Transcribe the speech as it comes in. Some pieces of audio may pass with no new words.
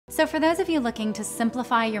So for those of you looking to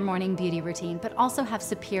simplify your morning beauty routine, but also have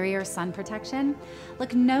superior sun protection,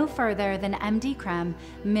 look no further than MD Creme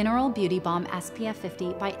Mineral Beauty Balm SPF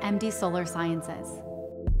 50 by MD Solar Sciences.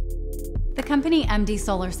 The company MD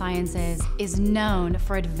Solar Sciences is known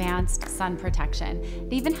for advanced sun protection.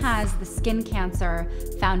 It even has the Skin Cancer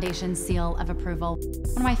Foundation seal of approval.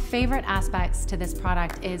 One of my favorite aspects to this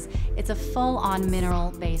product is it's a full-on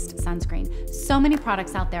mineral-based sunscreen. So many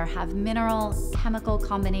products out there have mineral chemical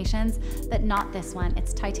combinations, but not this one.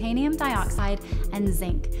 It's titanium dioxide and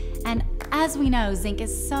zinc. And as we know, zinc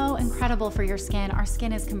is so incredible for your skin. Our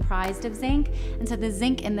skin is comprised of zinc, and so the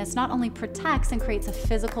zinc in this not only protects and creates a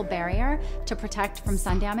physical barrier to protect from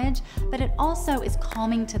sun damage, but it also is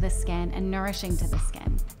calming to the skin and nourishing to the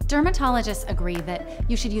skin. Dermatologists agree that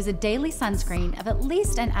you should use a daily sunscreen of at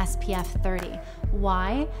least an SPF 30.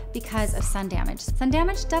 Why? Because of sun damage. Sun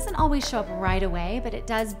damage doesn't always show up right away, but it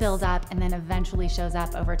does build up and then eventually shows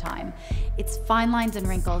up over time. It's fine lines and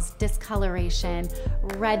wrinkles, discoloration,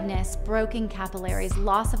 redness, broken capillaries,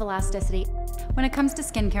 loss of elasticity. When it comes to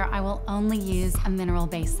skincare, I will only use a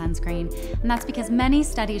mineral-based sunscreen, and that's because many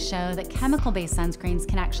studies show that chemical-based sunscreens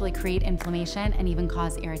can actually create inflammation and even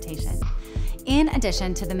cause irritation. In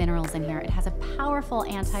addition to the minerals in here, it has a powerful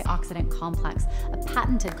antioxidant complex, a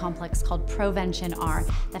patented complex called Provention R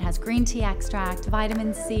that has green tea extract,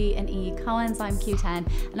 vitamin C and E, coenzyme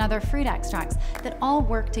Q10, and other fruit extracts that all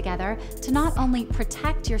work together to not only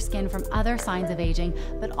protect your skin from other signs of aging,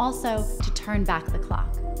 but also to turn back the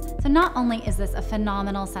clock. So not only is this a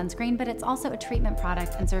phenomenal sunscreen, but it's also a treatment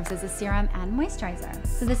product and serves as a serum and moisturizer.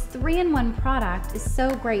 So this 3-in-1 product is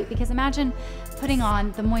so great because imagine putting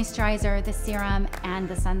on the moisturizer, the serum, and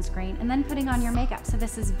the sunscreen, and then putting on your makeup. So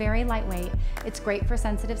this is very lightweight. It's great for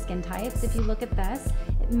sensitive skin types. If you look at this,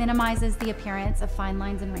 it minimizes the appearance of fine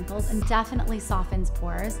lines and wrinkles and definitely softens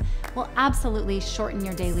pores. Will absolutely shorten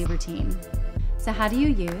your daily routine. So how do you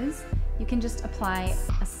use? You can just apply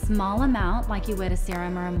a small amount like you would a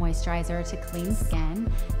serum or a moisturizer to clean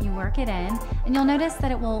skin. You work it in, and you'll notice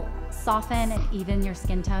that it will soften and even your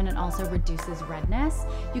skin tone and also reduces redness.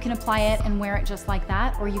 You can apply it and wear it just like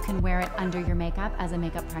that, or you can wear it under your makeup as a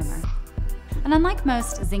makeup primer. And unlike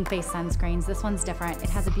most zinc-based sunscreens, this one's different. It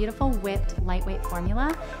has a beautiful whipped, lightweight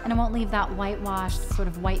formula, and it won't leave that whitewashed sort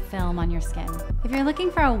of white film on your skin. If you're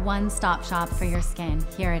looking for a one-stop shop for your skin,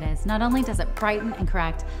 here it is. Not only does it brighten and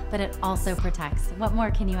correct, but it also protects. What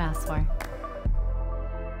more can you ask for?